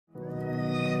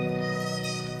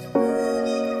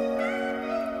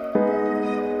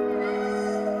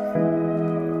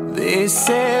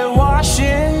said wash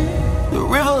in the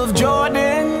river of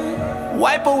Jordan,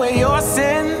 wipe away your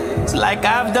sins like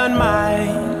I've done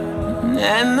mine.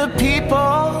 And the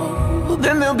people,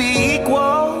 then they'll be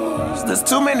equals. There's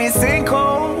too many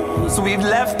sinkholes we've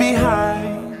left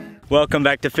behind. Welcome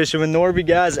back to Fishing with Nordbye,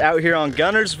 guys. Out here on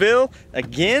Guntersville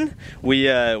again.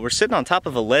 We're sitting on top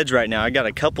of a ledge right now. I got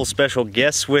a couple special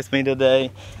guests with me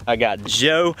today. I got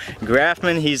Joe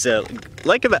Graffman. He's a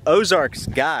Lake of the Ozarks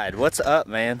guide. What's up,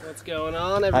 man? What's going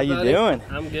on, everybody? How you doing?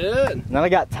 I'm good. Now I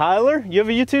got Tyler. You have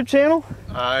a YouTube channel?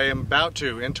 I am about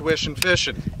to. Intuition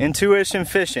Fishing. Intuition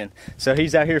Fishing. So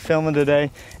he's out here filming today,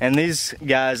 and these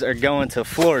guys are going to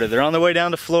Florida. They're on their way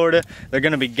down to Florida. They're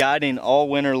going to be guiding all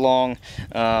winter long.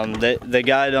 They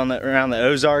guide around the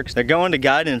Ozarks. They're going to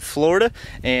guide in Florida,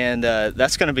 and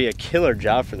that's going to be a killer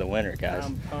job for the winter, guys.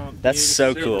 I'm pumped, that's dude.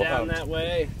 so Sit cool. down that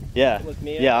way. Yeah,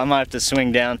 yeah, I might have to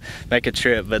swing down, make a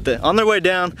trip. But on their way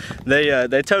down,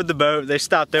 they towed the boat. They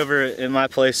stopped over at my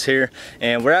place here,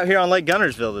 and we're out here on Lake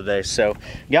Guntersville today. So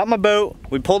got my boat.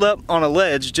 We pulled up on a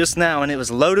ledge just now, and it was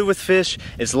loaded with fish.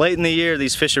 It's late in the year.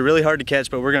 These fish are really hard to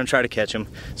catch, but we're gonna try to catch them.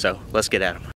 So let's get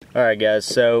at them. All right, guys.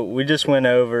 So we just went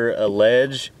over a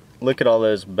ledge. Look at all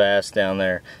those bass down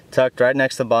there, tucked right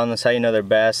next to the bottom. That's how you know they're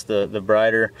bass. The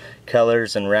brighter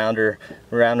colors and rounder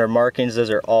markings,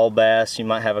 those are all bass. You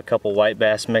might have a couple white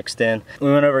bass mixed in.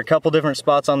 We went over a couple different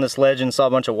spots on this ledge and saw a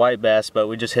bunch of white bass, but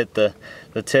we just hit the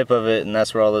tip of it, and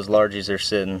that's where all those largies are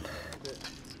sitting.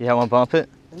 You want to bump it?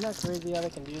 Isn't that crazy how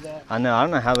they can do that? I know. I don't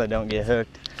know how they don't get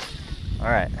hooked. All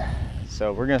right,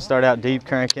 so we're gonna start out deep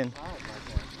cranking,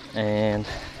 and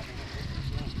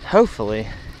hopefully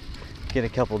get a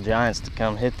couple giants to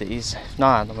come hit these. If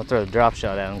not, I'm gonna throw a drop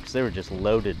shot at them because they were just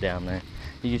loaded down there.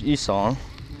 You saw them.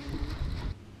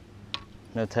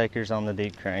 No takers on the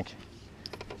deep crank.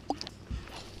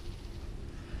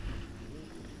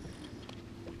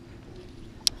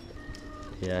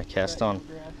 Yeah, cast on.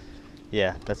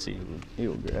 Yeah, that's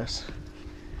eelgrass.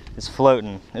 It's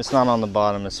floating. It's not on the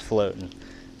bottom, it's floating.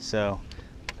 So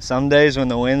some days when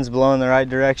the wind's blowing the right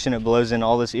direction, it blows in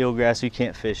all this eelgrass. You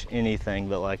can't fish anything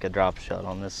but like a drop shot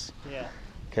on this. Yeah.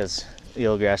 Because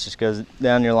eelgrass just goes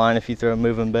down your line if you throw a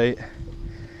moving bait.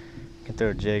 You can throw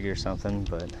a jig or something,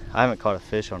 but I haven't caught a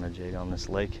fish on a jig on this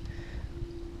lake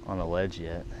on the ledge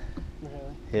yet.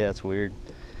 Really? Yeah, it's weird.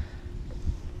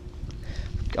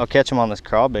 I'll catch them on this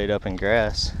crawbait up in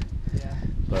grass. Yeah.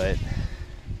 But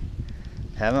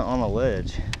haven't on the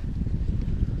ledge.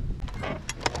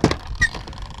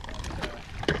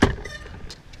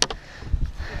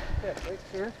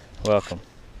 Welcome.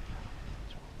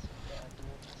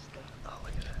 Oh,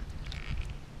 look at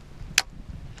that.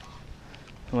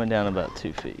 It went down about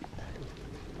 2 feet.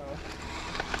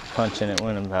 Punching it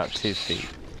went about 2 feet.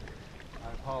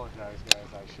 I apologize, guys.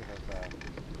 I should have.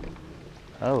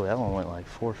 Oh, that one went like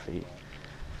 4 feet.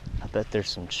 I bet there's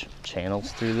some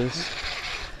channels through this.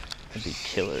 It'd be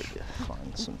killer to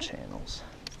find some channels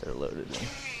if they're loaded in.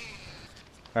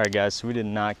 All right, guys. So we did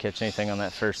not catch anything on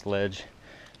that first ledge.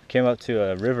 Came up to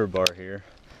a river bar here,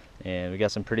 and we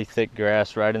got some pretty thick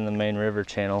grass right in the main river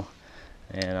channel,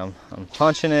 and I'm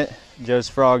punching it, Joe's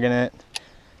frogging it,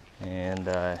 and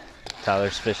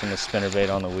Tyler's fishing the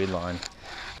spinnerbait on the weed line.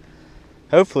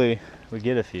 Hopefully we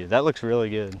get a few. That looks really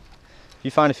good. If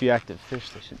you find a few active fish,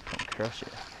 they should come crush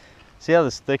it. See how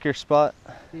this thicker spot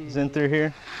is in through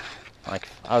here? Like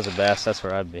if I was a bass, that's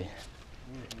where I'd be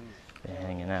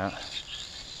hanging out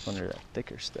under that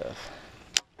thicker stuff.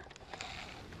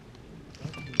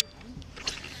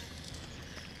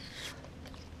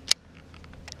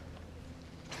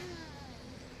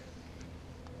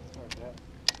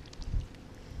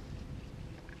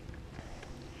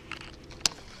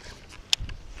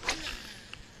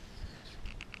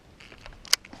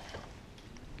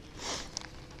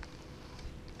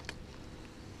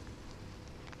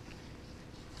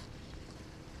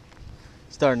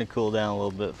 Starting to cool down a little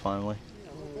bit finally.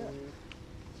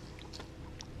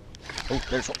 Oh,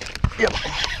 there's one. Yep.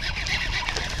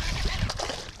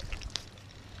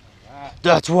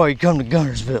 That's why you come to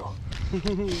Guntersville.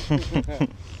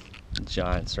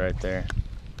 Giants right there.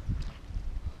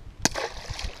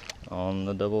 On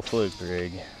the double fluke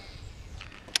rig.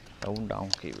 Old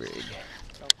donkey rig.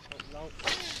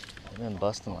 They've been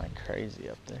busting like crazy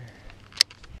up there.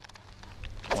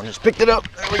 One just picked it up.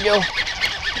 There we go.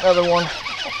 Another one.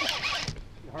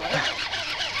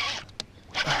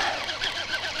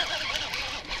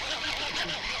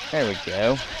 There we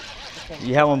go.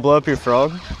 You had one blow up your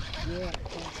frog? Yeah.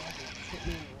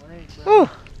 Woo!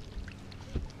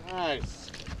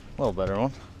 Nice. A little better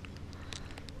one.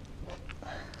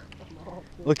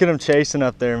 Look at him chasing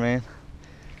up there, man.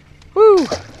 Woo!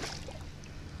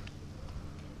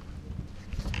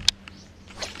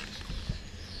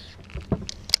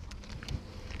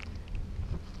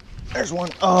 There's one.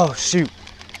 Oh, shoot.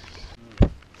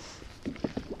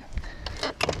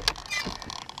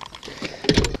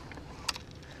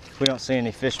 If we don't see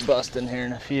any fish busting here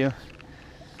in a few,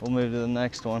 we'll move to the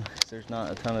next one because there's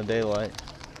not a ton of daylight.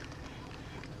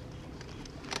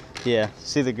 Yeah,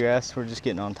 see the grass? We're just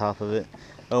getting on top of it.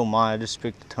 Oh my, I just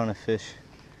spooked a ton of fish.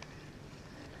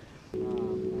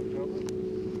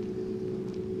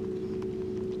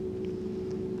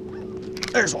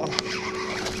 There's one.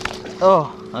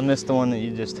 Oh, I missed the one that you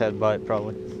just had bite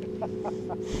probably.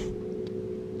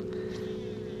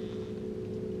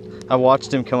 I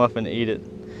watched him come up and eat it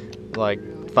like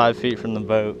 5 feet from the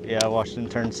boat. Yeah, I watched him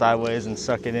turn sideways and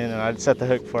suck it in, and I'd set the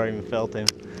hook before I even felt him.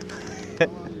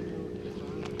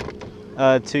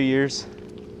 2 years.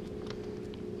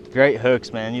 Great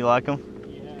hooks, man. You like them?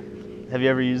 Yeah. Have you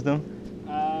ever used them?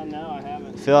 No, I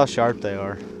haven't. Feel how sharp they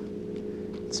are.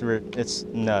 It's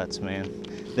nuts, man.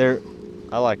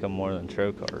 I like them more than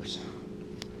trocars.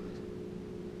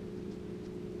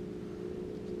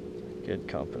 Good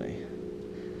company.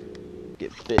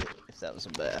 Get bit if that was a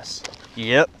bass.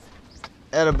 Yep.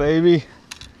 Atta baby.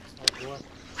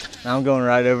 Now I'm going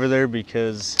right over there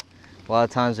because a lot of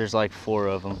times there's like 4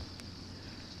 of them.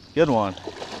 Good one.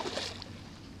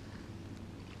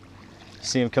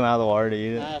 See him come out of the water to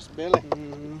eat it? Nice, Billy.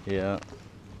 Mm-hmm. Yeah.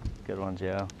 Good one,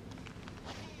 Joe.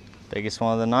 Biggest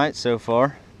one of the night so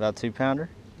far. About 2-pounder.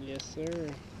 Yes, sir.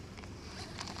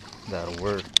 That'll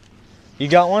work. You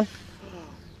got one?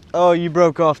 Oh, you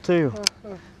broke off too.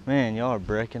 Man, y'all are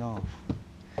breaking off.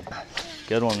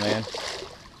 Good one, man.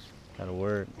 That'll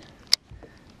work.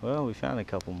 Well, we found a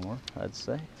couple more, I'd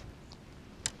say.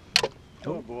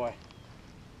 Oh boy.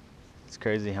 It's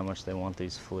crazy how much they want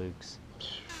these flukes.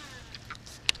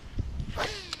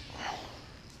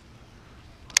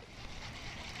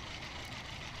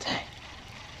 Dang.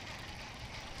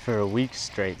 For a week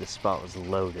straight, the spot was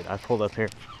loaded. I pulled up here.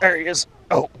 There he is.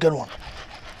 Oh, good one.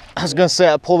 I was gonna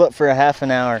say I pulled up for a half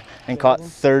an hour and caught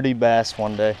 30 bass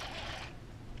one day.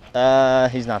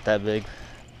 He's not that big.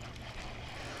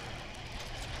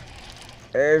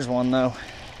 There's one though.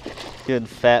 Good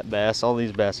fat bass. All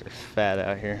these bass are fat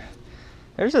out here.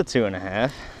 There's a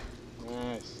 2.5.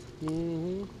 Nice.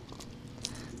 Mm-hmm.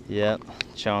 Yep,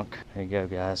 chunk. There you go,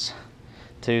 guys.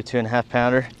 2.5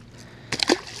 pounder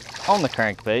on the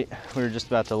crankbait. We were just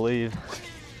about to leave.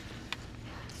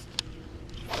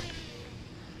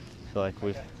 Feel like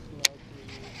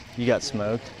you got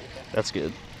smoked. That's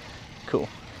good. Cool.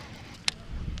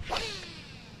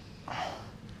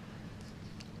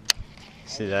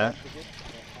 See that?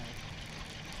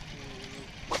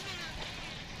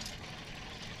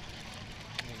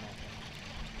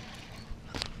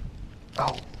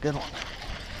 Oh, good one.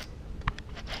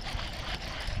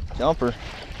 Jumper.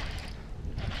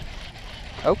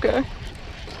 Okay.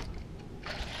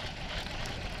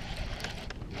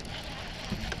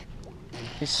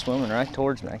 He's swimming right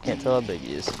towards me. I can't tell how big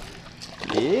he is.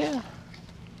 Yeah.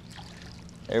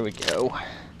 There we go.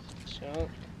 Chunk.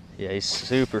 Yeah, he's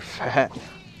super fat.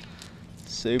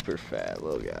 Super fat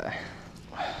little guy.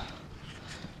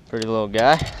 Pretty little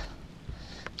guy.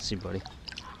 See, buddy.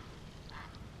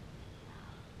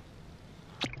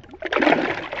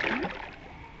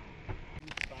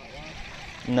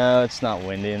 No, it's not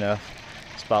windy enough.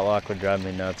 Spot lock would drive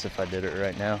me nuts if I did it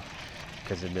right now,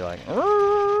 because it'd be like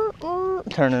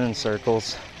turning in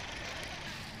circles.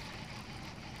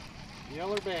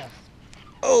 Yeller bass.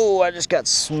 Oh, I just got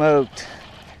smoked.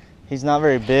 He's not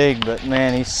very big, but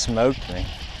man, he smoked me.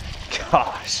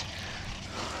 Gosh.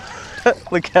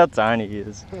 Look how tiny he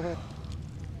is.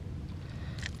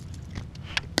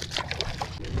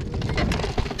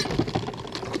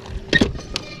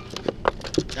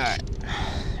 Alright,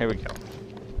 here we go.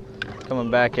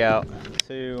 Coming back out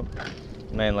to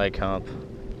main lake hump.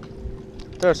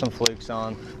 Throw some flukes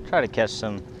on. Try to catch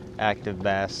some active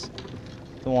bass.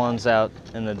 The ones out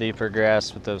in the deeper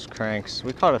grass with those cranks.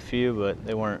 We caught a few, but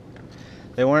they weren't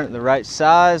the right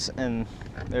size, and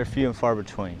they're few and far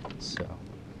between. So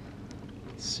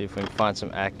let's see if we can find some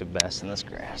active bass in this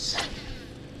grass.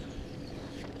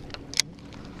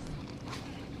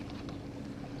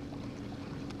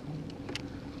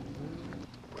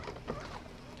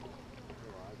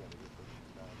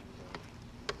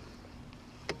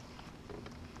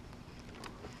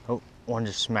 Oh, one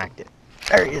just smacked it.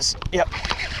 There he is. Yep.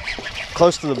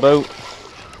 Close to the boat.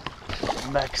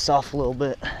 Back us off a little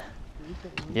bit.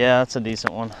 Yeah, that's a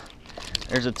decent one.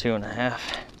 There's a 2.5.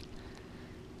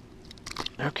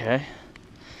 Okay.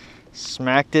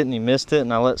 Smacked it and he missed it,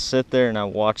 and I let it sit there and I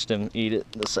watched him eat it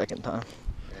the second time.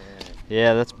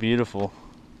 Yeah, that's beautiful.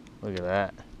 Look at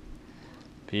that.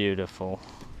 Beautiful.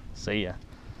 See ya.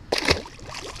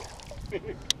 Seen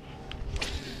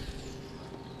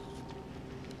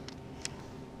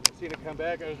it come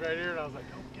back, I was right here and I was like,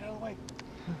 oh, get out of the way.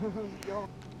 Go.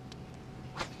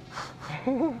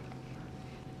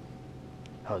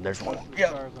 Oh, there's one.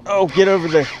 Yep. Oh, get over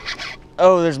there.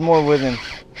 Oh, there's more with him.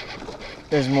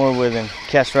 There's more with him.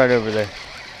 Cast right over there.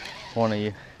 One of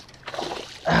you.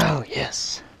 Oh,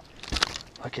 yes.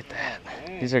 Look at that.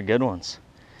 These are good ones.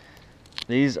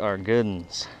 These are good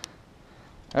ones.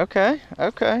 Okay,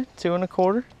 okay. 2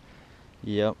 1/4.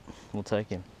 Yep, we'll take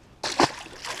him.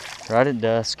 Right at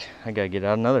dusk. I gotta get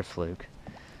out another fluke.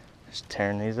 Just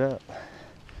tearing these up.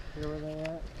 Where were they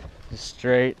at? Just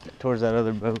straight towards that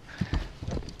other boat.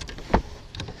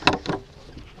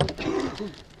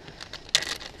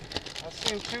 I've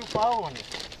seen 2 following you.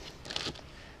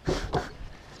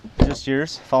 Just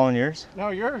yours? Following yours?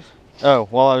 No, yours. Oh,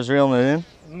 while I was reeling it in?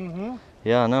 Mm-hmm.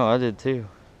 Yeah, I know, I did too.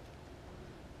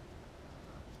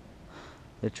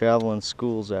 They travel in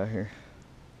schools out here.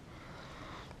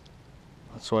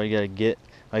 That's why you gotta get,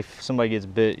 like if somebody gets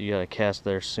bit, you gotta cast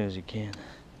there as soon as you can.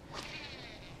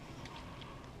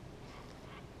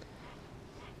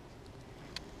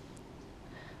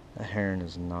 The heron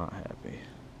is not happy.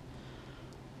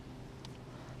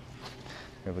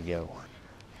 There we go.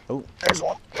 Oh, there's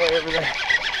one way over there.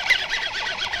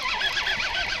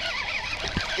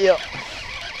 Yep.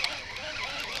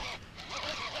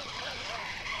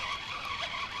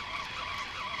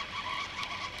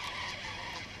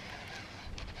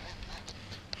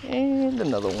 And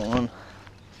another one.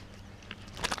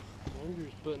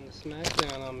 Andrew's putting the smack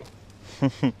down on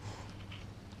me.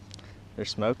 They're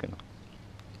smoking.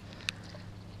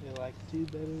 You like 2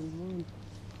 better than 1?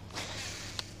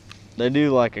 They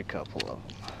do like a couple of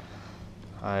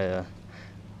them.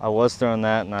 I was throwing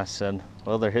that and I said,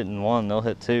 well, they're hitting 1, they'll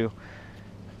hit 2.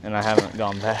 And I haven't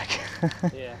gone back.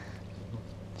 Yeah.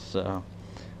 So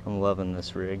I'm loving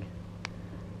this rig.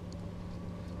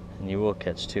 And you will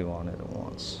catch 2 on it at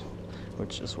once,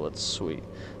 which is what's sweet.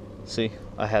 See,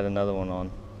 I had another one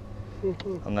on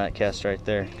that cast right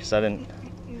there because I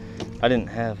didn't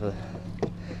have a,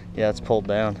 yeah, it's pulled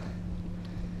down.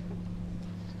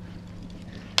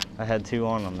 I had 2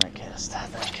 on that cast, I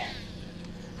think.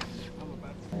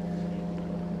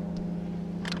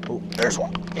 Oh, there's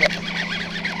one.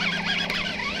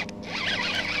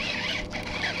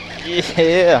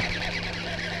 Yeah.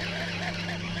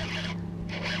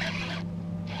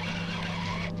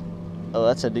 Oh,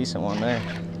 that's a decent one there.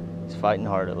 He's fighting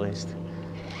hard at least.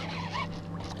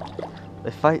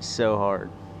 They fight so hard.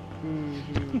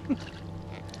 Mm-hmm.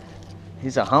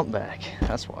 He's a humpback,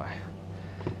 that's why.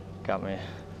 Got me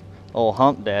old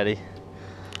hump daddy.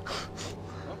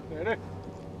 Look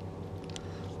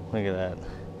at that.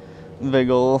 Big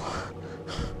old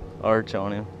arch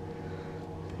on him.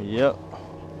 Yep.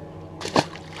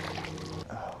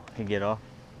 Oh, he get off.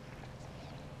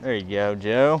 There you go,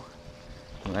 Joe.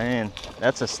 Man,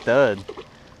 that's a stud.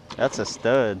 That's a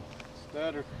stud.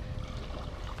 Stutter.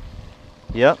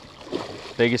 Yep.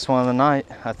 Biggest one of the night,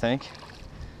 I think.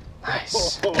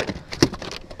 Nice. Oh,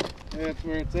 that's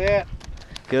where it's at.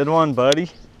 Good one,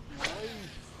 buddy.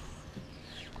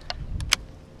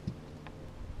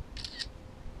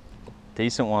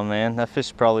 Decent one, man. That fish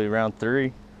is probably around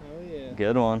 3. Oh yeah.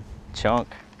 Good one. Chunk.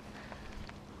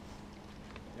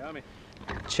 Yummy.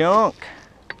 Chunk.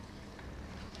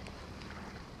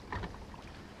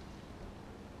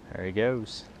 There he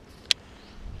goes.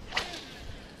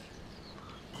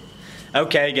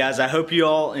 Okay guys, I hope you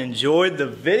all enjoyed the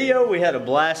video. We had a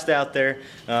blast out there.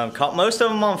 Caught most of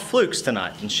them on flukes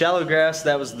tonight. In shallow grass,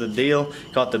 that was the deal.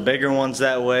 Caught the bigger ones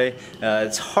that way.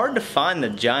 It's hard to find the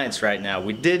giants right now.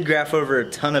 We did graph over a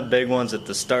ton of big ones at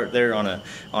the start there on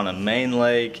a main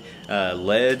lake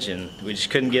ledge, and we just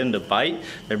couldn't get them to bite.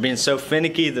 They're being so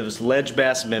finicky. Those ledge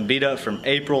bass have been beat up from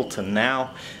April to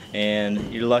now.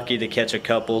 And you're lucky to catch a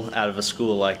couple out of a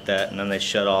school like that, and then they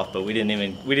shut off. But we didn't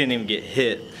even get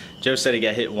hit. Joe said he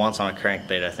got hit once on a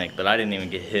crankbait, I think, but I didn't even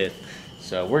get hit.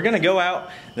 So we're gonna go out.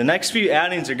 The next few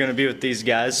outings are gonna be with these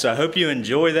guys, so I hope you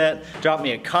enjoy that. Drop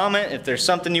me a comment if there's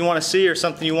something you wanna see or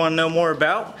something you wanna know more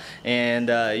about. And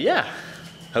yeah,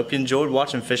 hope you enjoyed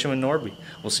watching Fishing with Nordbye.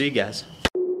 We'll see you guys.